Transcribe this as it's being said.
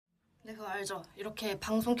네, 그거 알죠? 이렇게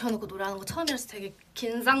방송 켜놓고 노래하는 거 처음이라서 되게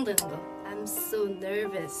긴장되는 거. I'm so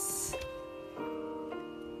nervous.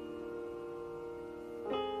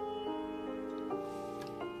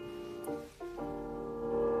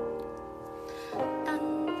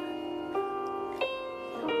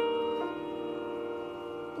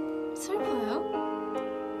 슬퍼요?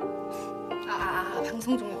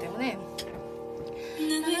 방송 종료 때문에.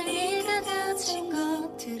 늘 네가 가진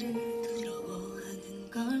것들을 부러워하는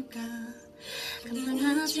걸까?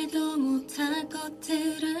 감당하지도 못할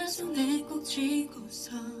것들을 손에 꼭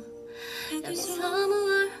쥐고서 여기서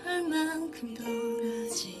무얼할 만큼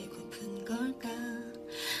돌아지고픈 걸까?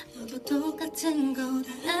 너도 똑같은 거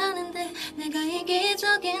다 아는데 내가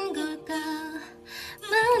이기적인 걸까?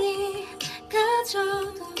 많이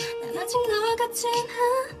가져도 난 아직 너 같진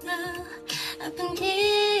않아. 아픈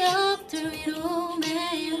기억들 위로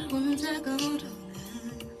매일 혼자 걸어나.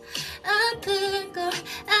 아플 걸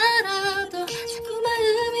알아도 자꾸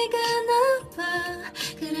마음이 가나봐.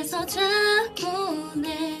 그래서 자꾸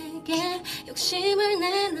내게 욕심을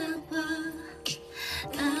내나봐.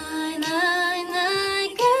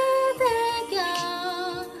 나의 그대여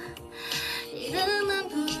이름만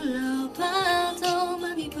불러봐도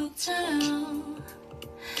맘이 벅차요.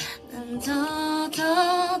 난 더